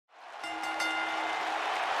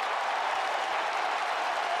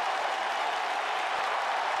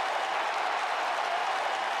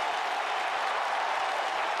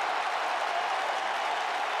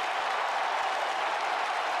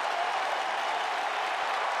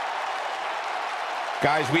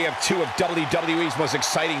Guys, we have two of WWE's most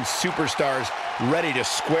exciting superstars ready to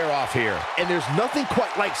square off here. And there's nothing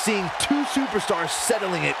quite like seeing two superstars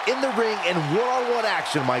settling it in the ring in one-on-one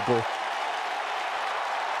action, Michael.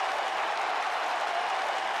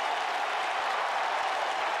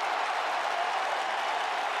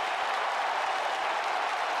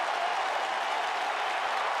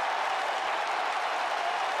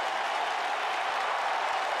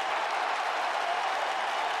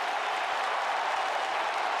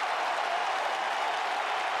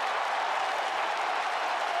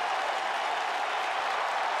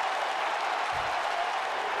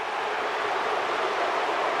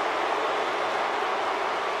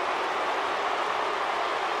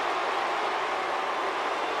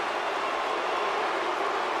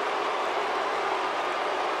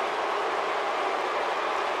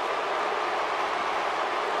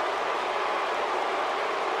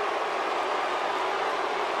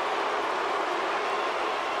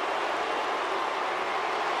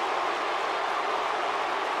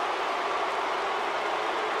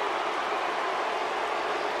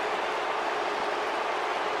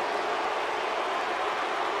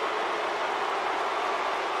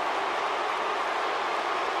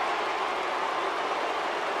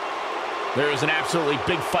 There is an absolutely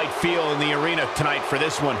big fight feel in the arena tonight for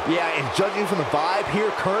this one. Yeah, and judging from the vibe here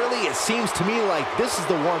currently, it seems to me like this is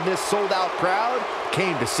the one this sold-out crowd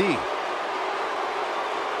came to see.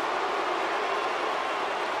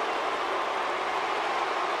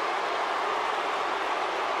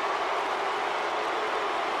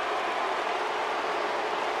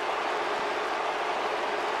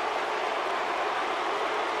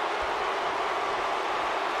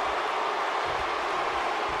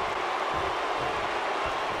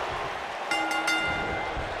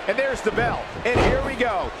 And there's the bell, and here we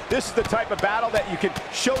go. This is the type of battle that you can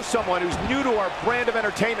show someone who's new to our brand of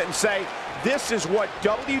entertainment and say, this is what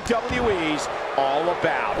WWE's all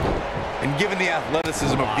about. And given the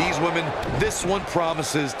athleticism of these women, this one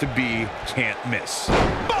promises to be can't miss.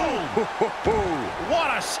 Boom!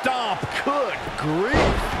 What a stomp! Good grief!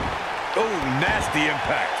 Oh, nasty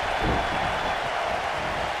impact.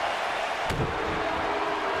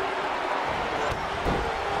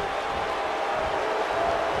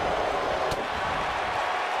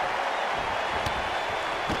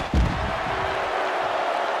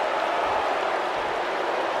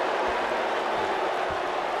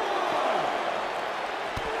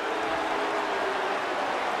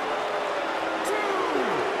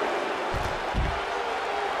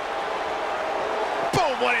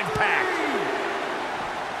 What impact!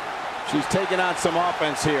 She's taking on some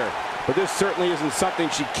offense here, but this certainly isn't something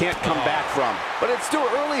she can't come back from. But it's still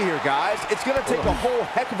early here, guys. It's going to take a whole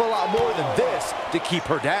heck of a lot more than this to keep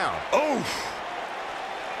her down. Oof!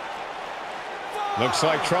 Looks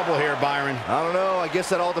like trouble here, Byron. I don't know. I guess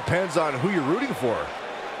that all depends on who you're rooting for.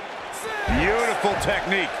 Beautiful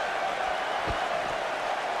technique.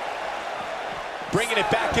 Bringing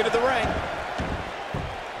it back into the ring.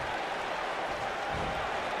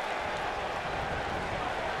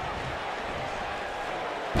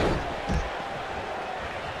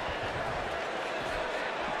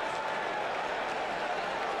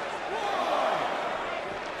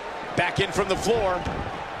 Back in from the floor.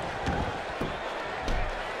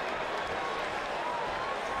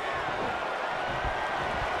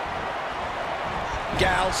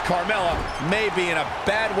 Gals, Carmella may be in a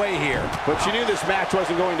bad way here. But she knew this match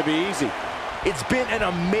wasn't going to be easy. It's been an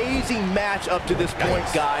amazing match up to this point,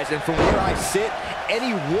 guys. And from where I sit,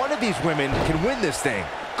 any one of these women can win this thing.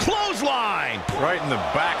 Clothesline! Right in the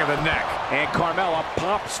back of the neck. And Carmella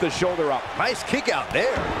pops the shoulder up. Nice kick out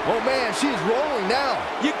there. Oh, man, she's rolling now.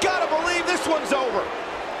 You gotta believe this one's over.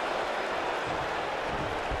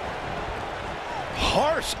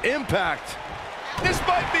 Harsh impact. This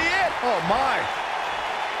might be it! Oh, my.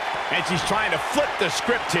 And she's trying to flip the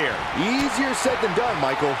script here. Easier said than done,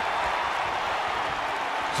 Michael.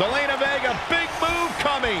 Zelina Vega, big move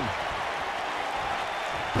coming.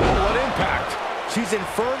 Oh, what impact. She's in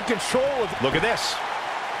firm control of... Look at this.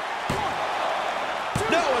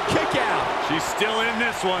 No, a kick out. She's still in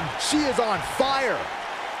this one. She is on fire.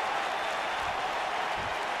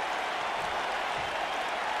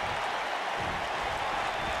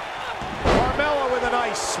 Carmella with a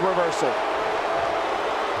nice reversal.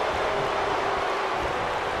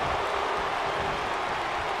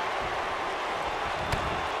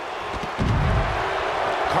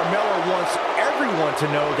 Carmella wants everyone to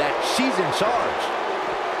know that she's in charge.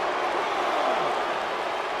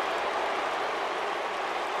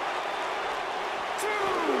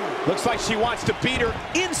 Looks like she wants to beat her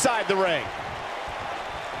inside the ring.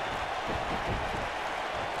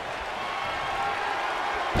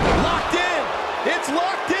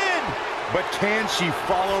 locked in. But can she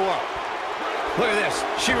follow up? Look at this.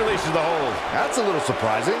 She releases the hold. That's a little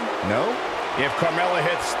surprising, no? If Carmella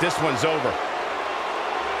hits, this one's over.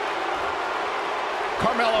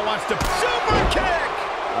 Carmella wants to super kick.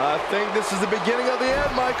 I think this is the beginning of the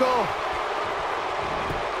end, Michael.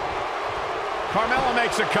 Carmella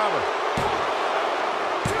makes a cover.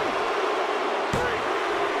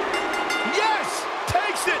 Yes!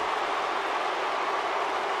 Takes it!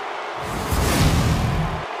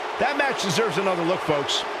 That match deserves another look,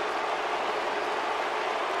 folks.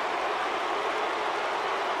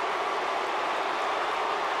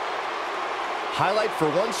 Highlight for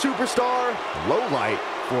one superstar, low light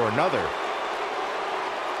for another.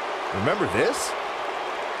 Remember this?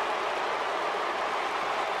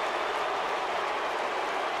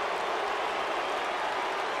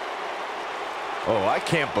 Oh, I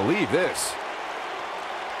can't believe this.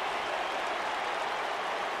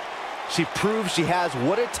 She proves she has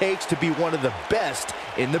what it takes to be one of the best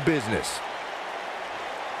in the business.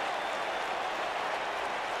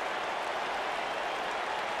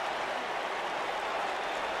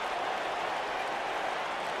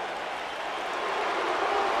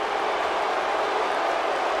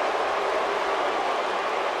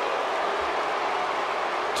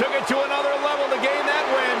 Took it to another level to gain that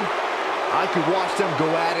win. I could watch them go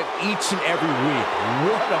at it each and every week.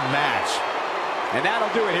 What a match. And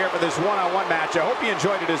that'll do it here for this one-on-one match. I hope you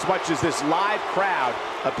enjoyed it as much as this live crowd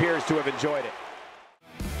appears to have enjoyed it.